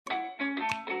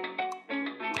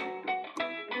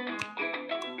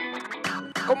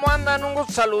¿Cómo andan? Un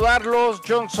gusto saludarlos.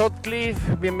 John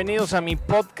Sutcliffe, bienvenidos a mi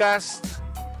podcast.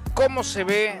 ¿Cómo se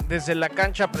ve desde la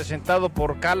cancha? Presentado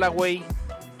por Callaway.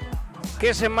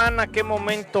 ¿Qué semana, qué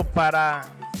momento para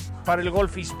el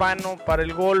golf hispano, para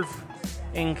el golf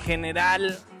en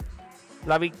general?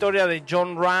 La victoria de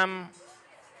Jon Rahm,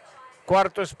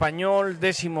 cuarto español,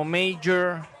 10º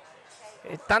major.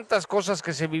 Tantas cosas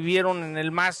que se vivieron en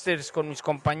el Masters con mis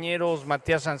compañeros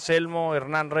Matías Anselmo,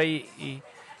 Hernán Rey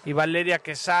y Valeria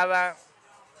Quesada.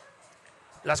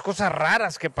 Las cosas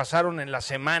raras que pasaron en la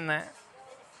semana.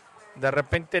 De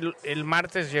repente el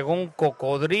martes llegó un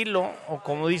cocodrilo, o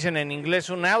como dicen en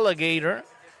inglés, un alligator.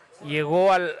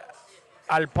 Llegó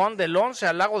al pond del 11,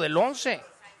 al lago del 11.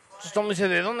 Entonces todo me dice,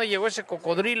 ¿de dónde llegó ese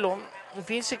cocodrilo?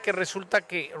 Fíjense que resulta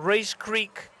que Race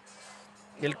Creek,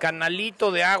 el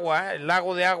canalito de agua, el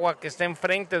lago de agua que está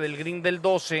enfrente del green del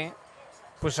 12,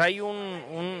 pues hay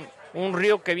un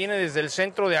río que viene desde el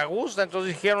centro de Augusta.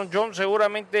 Entonces dijeron, John,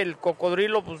 seguramente el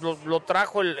cocodrilo pues lo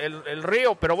trajo el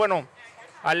río, pero bueno,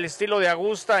 al estilo de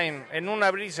Augusta, en un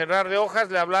abrir y cerrar de hojas,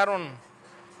 le hablaron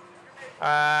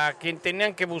a quien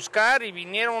tenían que buscar y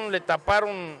vinieron, le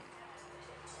taparon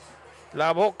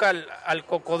la boca al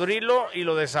cocodrilo y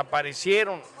lo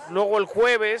desaparecieron. Luego el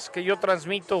jueves, que yo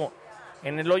transmito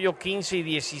en el hoyo 15 y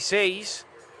 16,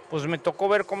 pues me tocó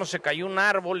ver cómo se cayó un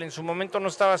árbol. En su momento no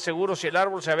estaba seguro si el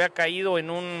árbol se había caído en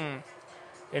un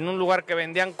lugar que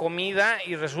vendían comida,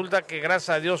 y resulta que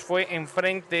gracias a Dios fue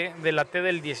enfrente de la T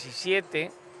del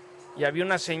 17, y había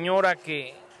una señora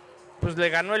que pues le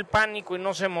ganó el pánico y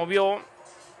no se movió,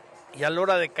 y a la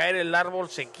hora de caer el árbol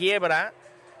se quiebra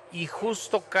y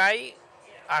justo cae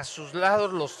a sus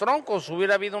lados los troncos.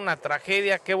 Hubiera habido una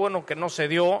tragedia, qué bueno que no se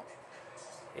dio.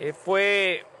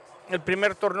 Fue el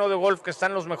primer torneo de golf que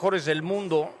están los mejores del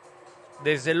mundo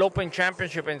desde el Open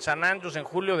Championship en San Andrews en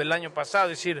julio del año pasado.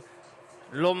 Es decir,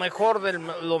 lo mejor de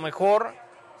lo mejor.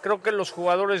 Creo que los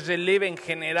jugadores del LIV en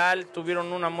general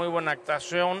tuvieron una muy buena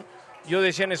actuación. Yo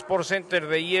decía en Sports Center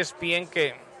de ESPN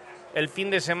que el fin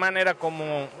de semana era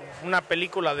como una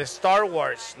película de Star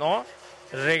Wars, ¿no?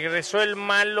 Regresó el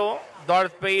malo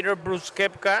Darth Vader, Bruce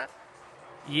Koepka,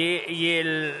 y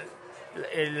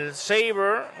el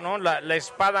saber, ¿no? La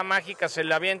espada mágica se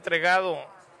le había entregado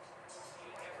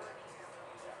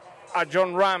a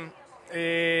Jon Rahm.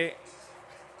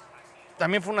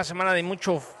 También fue una semana de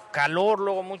mucho calor,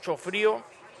 luego mucho frío,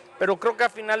 pero creo que a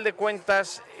final de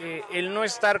cuentas el no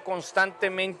estar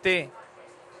constantemente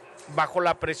bajo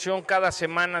la presión cada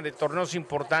semana de torneos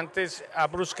importantes a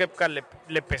Bruce Koepka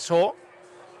le pesó.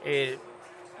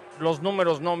 Los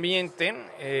números no mienten.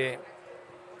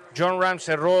 Jon Rahm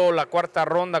cerró la cuarta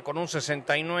ronda con un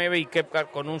 69 y Koepka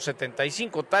con un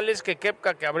 75. Tal es que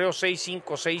Koepka, que abrió 6-5,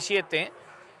 6-7,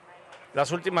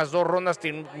 las últimas dos rondas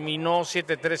terminó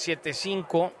 7-3,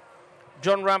 7-5.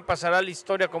 Jon Rahm pasará a la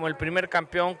historia como el primer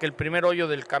campeón que el primer hoyo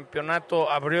del campeonato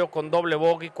abrió con doble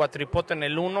bogey, cuatripote en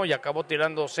el 1 y acabó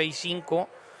tirando 6-5.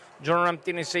 Jon Rahm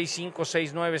tiene 6-5,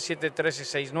 6-9, 7-3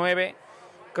 y 6-9.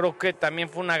 Creo que también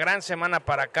fue una gran semana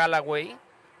para Callaway,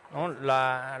 ¿no?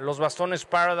 Los bastones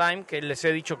Paradigm, que les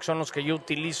he dicho que son los que yo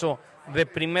utilizo de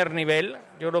primer nivel.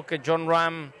 Yo creo que Jon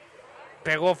Rahm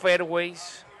pegó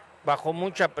fairways, bajó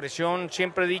mucha presión.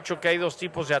 Siempre he dicho que hay dos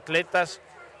tipos de atletas: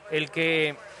 el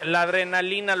que la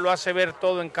adrenalina lo hace ver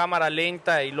todo en cámara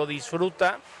lenta y lo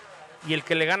disfruta, y el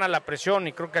que le gana la presión,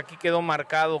 y creo que aquí quedó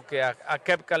marcado que a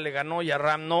Koepka le ganó y a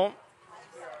Rahm no.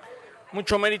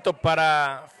 Mucho mérito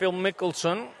para Phil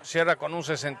Mickelson, cierra con un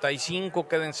 65,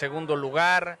 queda en segundo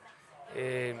lugar,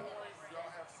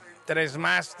 3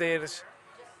 Masters.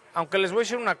 Aunque les voy a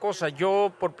decir una cosa,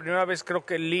 yo por primera vez creo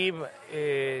que el LIV,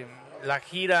 la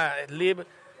gira LIV,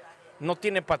 no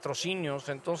tiene patrocinios,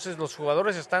 entonces los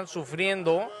jugadores están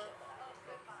sufriendo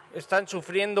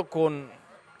con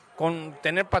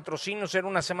tener patrocinios. Era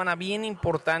una semana bien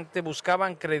importante,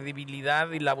 buscaban credibilidad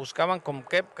y la buscaban con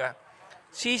Koepka.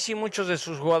 Sí, muchos de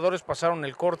sus jugadores pasaron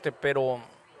el corte, pero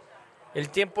el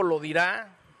tiempo lo dirá.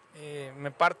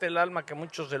 Me parte el alma que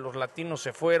muchos de los latinos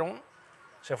se fueron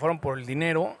por el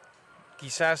dinero.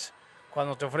 Quizás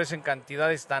cuando te ofrecen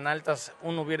cantidades tan altas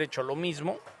uno hubiera hecho lo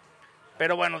mismo.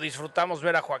 Pero bueno, disfrutamos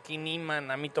ver a Joaquín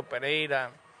Niemann, a Mito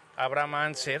Pereira, a Abraham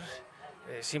Anser.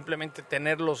 Simplemente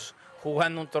tenerlos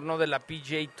jugando un torneo de la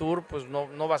PGA Tour, pues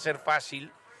no va a ser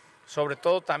fácil. Sobre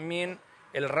todo también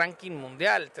el ranking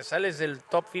mundial. Te sales del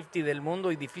top 50 del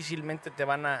mundo y difícilmente te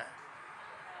van a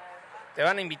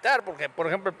invitar, porque por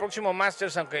ejemplo el próximo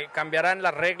Masters, aunque cambiarán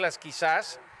las reglas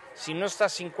quizás, si no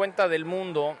estás 50 del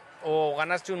mundo o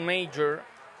ganaste un major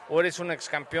o eres un ex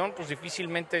campeón, pues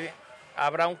difícilmente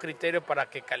habrá un criterio para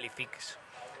que califiques.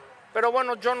 Pero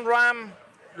bueno, Jon Rahm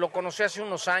lo conocí hace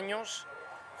unos años,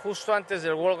 justo antes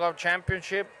del World Golf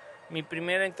Championship. Mi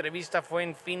primera entrevista fue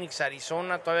en Phoenix,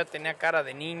 Arizona, todavía tenía cara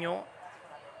de niño.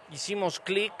 Hicimos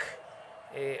clic.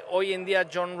 Hoy en día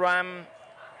Jon Rahm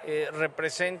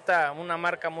representa una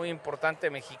marca muy importante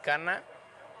mexicana,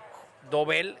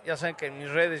 Dobel. Ya saben que en mis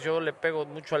redes yo le pego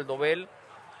mucho al Dobel.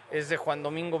 Es de Juan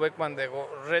Domingo Beckman de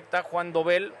Gorreta, Juan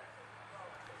Dobel.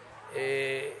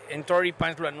 En Torrey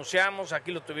Pines lo anunciamos,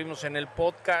 aquí lo tuvimos en el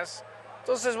podcast.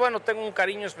 Entonces, bueno, tengo un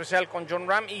cariño especial con Jon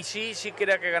Rahm y sí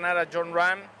quería que ganara Jon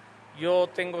Rahm. Yo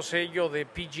tengo sello de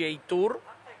PGA Tour.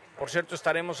 Por cierto,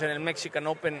 estaremos en el Mexican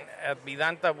Open at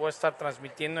Vidanta. Voy a estar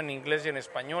transmitiendo en inglés y en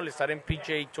español. Estaré en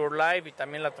PGA Tour Live y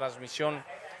también la transmisión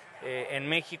en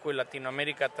México y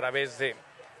Latinoamérica a través de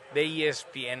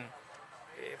ESPN.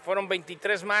 Fueron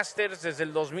 23 Masters desde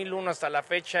el 2001 hasta la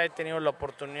fecha. He tenido la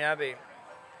oportunidad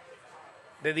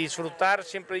de disfrutar.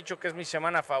 Siempre he dicho que es mi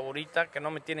semana favorita, que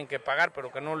no me tienen que pagar,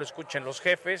 pero que no lo escuchen los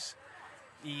jefes.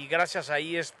 Y gracias a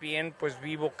ESPN, pues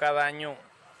vivo cada año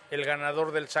el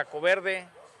ganador del saco verde.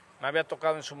 Me había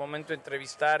tocado en su momento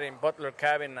entrevistar en Butler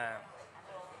Cabin a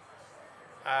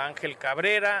Ángel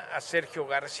Cabrera, a Sergio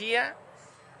García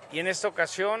y en esta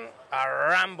ocasión a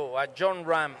Jon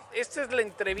Rahm. Esta es la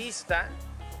entrevista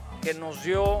que nos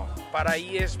dio para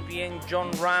ESPN Jon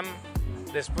Rahm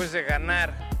después de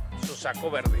ganar su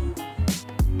saco verde.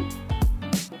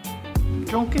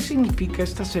 Jon, ¿qué significa?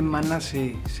 Esta semana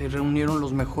se reunieron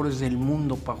los mejores del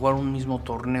mundo para jugar un mismo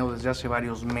torneo desde hace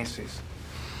varios meses.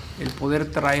 El poder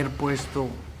traer puesto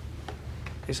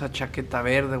esa chaqueta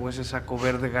verde o ese saco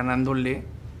verde ganándole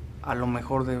a lo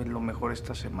mejor de lo mejor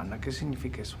esta semana. ¿Qué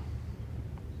significa eso?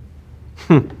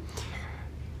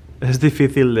 Es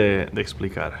difícil de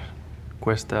explicar.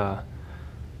 Cuesta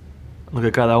lo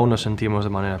que cada uno sentimos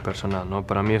de manera personal, ¿no?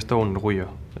 Para mí es todo un orgullo.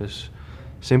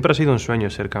 Siempre ha sido un sueño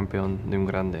ser campeón de un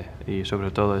grande y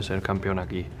sobre todo de ser campeón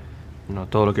aquí. ¿No?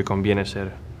 Todo lo que conlleva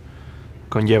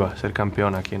ser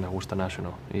campeón aquí en Augusta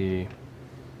National. Y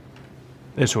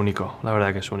es único, la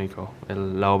verdad que es único.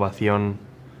 La ovación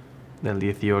del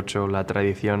 18, las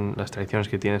tradiciones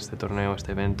que tiene este torneo,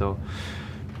 este evento,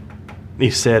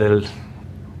 y ser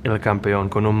el campeón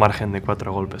con un margen de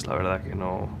 4 golpes, la verdad que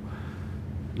no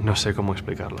sé cómo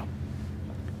explicarlo.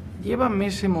 Llévame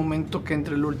ese momento que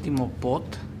entra el último pot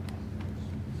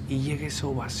y llega esa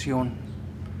ovación.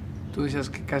 Tú decías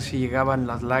que casi llegaban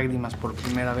las lágrimas por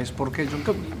primera vez. ¿Por qué?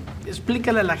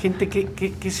 Explícale a la gente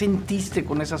qué sentiste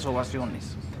con esas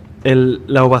ovaciones.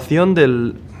 La ovación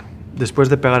después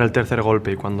de pegar el tercer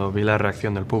golpe y cuando vi la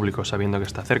reacción del público sabiendo que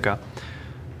está cerca,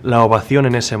 la ovación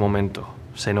en ese momento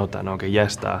se nota, ¿no? Que ya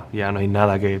está, ya no hay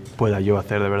nada que pueda yo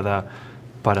hacer de verdad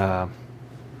para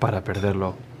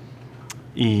perderlo.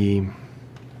 Y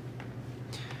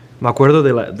me acuerdo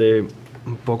de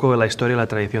un poco de la historia y la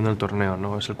tradición del torneo,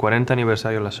 ¿no? Es el 40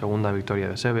 aniversario de la segunda victoria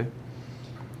de Seve.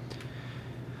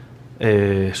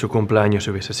 Su cumpleaños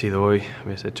hubiese sido hoy,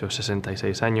 hubiese hecho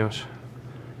 66 años,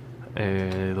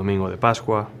 domingo de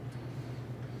Pascua.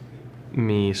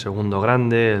 Mi segundo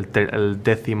grande, el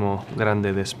 10º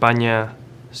grande de España,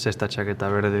 sexta chaqueta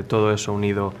verde, todo eso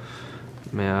unido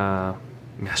me ha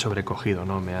sobrecogido,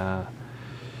 ¿no? Me ha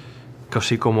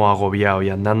casi como agobiado y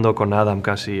andando con Adam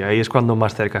casi. Ahí es cuando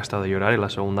más cerca he estado de llorar y la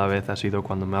segunda vez ha sido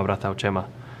cuando me ha abrazado Chema.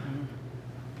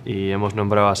 Y hemos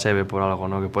nombrado a Seve por algo,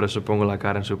 ¿no? Que por eso pongo la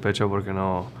cara en su pecho porque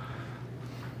no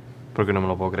me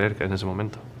lo puedo creer que es en ese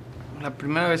momento. La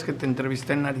primera vez que te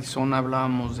entrevisté en Arizona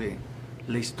hablábamos de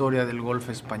la historia del golf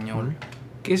español.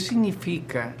 ¿Qué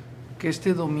significa que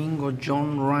este domingo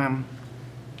Jon Rahm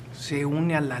se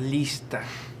une a la lista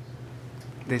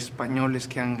de españoles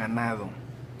que han ganado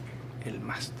el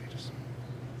Masters?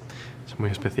 Es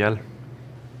muy especial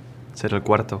ser el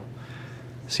cuarto.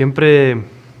 Siempre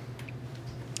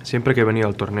que he venido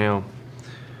al torneo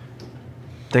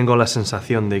tengo la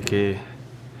sensación de que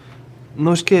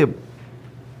no es que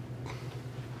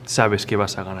sabes que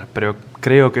vas a ganar, pero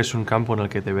creo que es un campo en el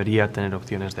que debería tener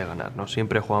opciones de ganar, ¿no?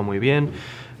 Siempre he jugado muy bien,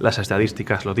 las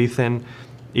estadísticas lo dicen,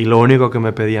 y lo único que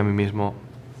me pedía a mí mismo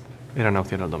era una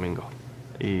opción el domingo.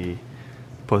 Y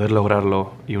poder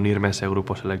lograrlo y unirme a ese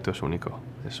grupo selecto es único.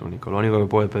 Es único. Lo único que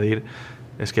puedo pedir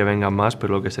es que vengan más,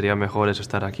 pero lo que sería mejor es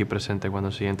estar aquí presente cuando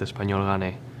el siguiente español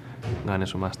gane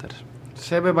su Masters.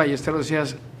 Seve Ballesteros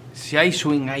decías, si hay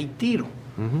swing, hay tiro.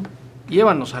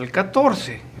 Llévanos al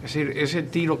 14. Es decir, ese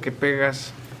tiro que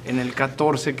pegas en el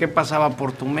 14, ¿qué pasaba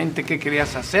por tu mente? ¿Qué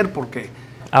querías hacer? Porque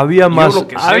había más, yo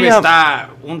creo que Seve está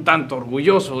un tanto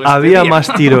orgulloso de había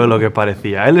más tiro de lo que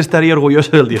parecía. Él estaría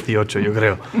orgulloso del 18, yo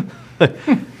creo.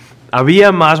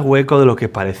 Había más hueco de lo que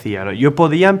parecía, ¿no? Yo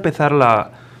podía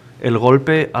empezar el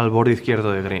golpe al borde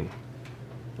izquierdo de green.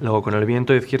 Luego con el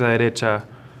viento de izquierda a derecha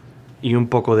y un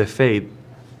poco de fade,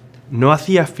 no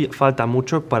hacía falta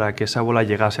mucho para que esa bola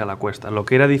llegase a la cuesta. Lo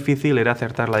que era difícil era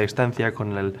acertar la distancia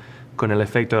con el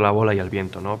efecto de la bola y el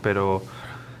viento, ¿no? Pero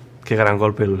qué gran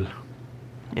golpe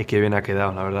y qué bien ha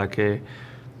quedado. La verdad que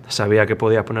sabía que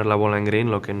podía poner la bola en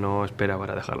green, lo que no esperaba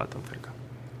era dejarla tan cerca.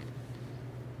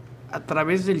 A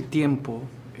través del tiempo,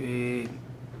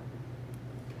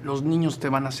 los niños te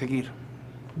van a seguir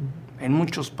en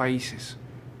muchos países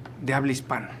de habla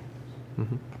hispana,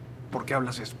 porque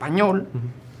hablas español.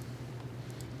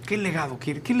 ¿Qué legado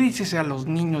quieres? ¿Qué le dices a los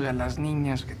niños y a las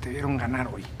niñas que te vieron ganar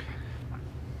hoy?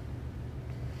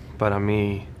 Para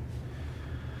mí,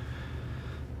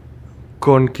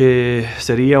 con que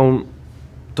sería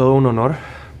todo un honor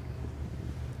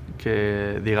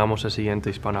que, digamos, el siguiente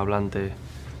hispanohablante,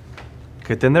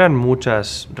 que tendrán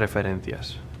muchas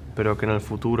referencias, pero que en el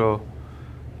futuro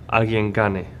alguien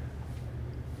gane.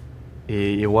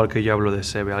 Y igual que yo hablo de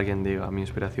Seve, alguien diga, mi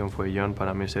inspiración fue Jon,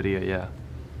 para mí sería ya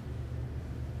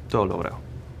todo logrado.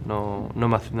 No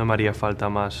me haría falta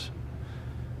más,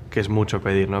 que es mucho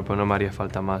pedir, ¿no? Pero no me haría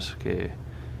falta más que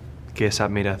esa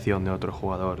admiración de otro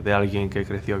jugador, de alguien que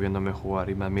creció viéndome jugar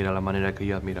y me admira la manera que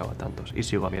yo admiraba a tantos y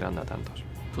sigo admirando a tantos.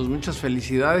 Pues muchas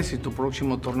felicidades y tu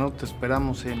próximo torneo te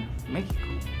esperamos en México.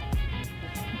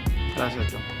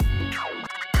 Gracias, Jon.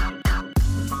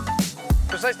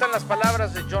 Pues ahí están las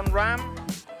palabras de Jon Rahm.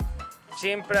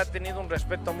 Siempre ha tenido un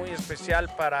respeto muy especial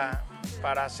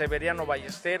para Severiano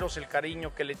Ballesteros, el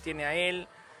cariño que le tiene a él.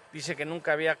 Dice que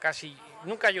nunca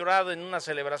ha llorado en una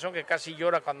celebración, que casi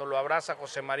llora cuando lo abraza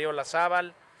José María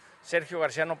Olazábal. Sergio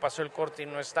García no pasó el corte y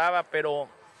no estaba, pero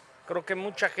creo que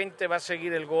mucha gente va a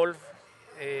seguir el golf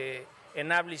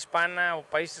en habla hispana o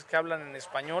países que hablan en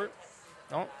español,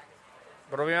 ¿no?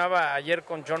 Bromeaba ayer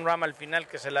con Jon Rahm al final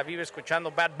que se la vive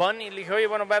escuchando Bad Bunny. Le dije, oye,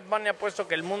 bueno, Bad Bunny ha puesto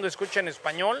que el mundo escucha en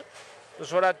español,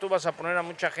 pues ahora tú vas a poner a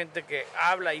mucha gente que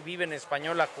habla y vive en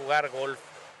español a jugar golf.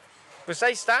 Pues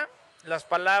ahí está, las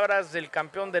palabras del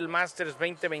campeón del Masters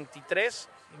 2023.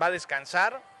 Va a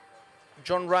descansar.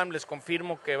 Jon Rahm, les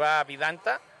confirmo que va a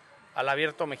Vidanta, al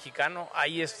Abierto Mexicano.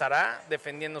 Ahí estará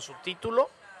defendiendo su título.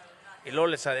 Y luego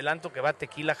les adelanto que va a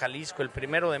Tequila, Jalisco, el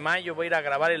 1 de mayo. Va a ir a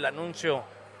grabar el anuncio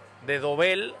de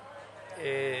Dobel,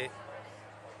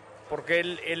 porque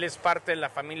él es parte de la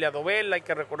familia Dobel. Hay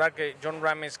que recordar que Jon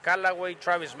Rahm es Callaway,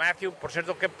 Travis Matthew. Por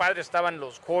cierto, qué padre estaban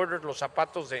los quarters, los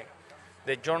zapatos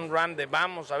de Jon Rahm.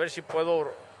 Vamos a ver si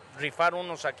puedo rifar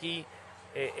unos aquí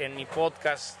en mi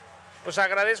podcast. Pues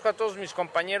agradezco a todos mis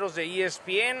compañeros de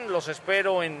ESPN. Los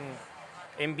espero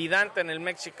en Vidanta, en el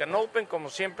Mexican Open,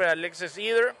 como siempre, Alexis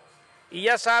Eder. Y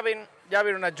ya saben, ya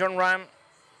vieron a Jon Rahm.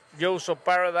 Yo uso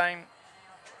Paradigm,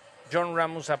 Jon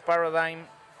Rahm usa Paradigm,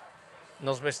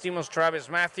 nos vestimos Travis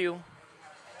Matthew.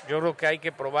 Yo creo que hay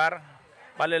que probar,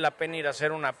 vale la pena ir a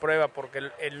hacer una prueba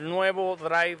porque el nuevo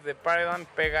drive de Paradigm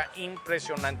pega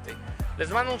impresionante. Les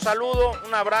mando un saludo,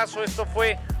 un abrazo. Esto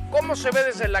fue Cómo se ve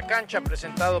desde la cancha,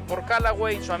 presentado por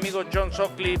Callaway, su amigo Jon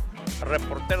Sutcliffe,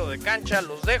 reportero de cancha.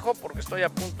 Los dejo porque estoy a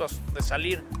punto de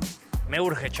salir. Me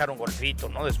urge echar un golfito,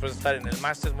 ¿no? Después de estar en el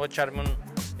Masters, voy a echarme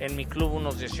en mi club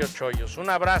unos 18 hoyos. Un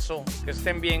abrazo, que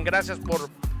estén bien. Gracias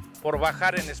por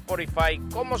bajar en Spotify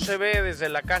Cómo se ve desde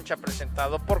la cancha,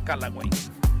 presentado por Callaway.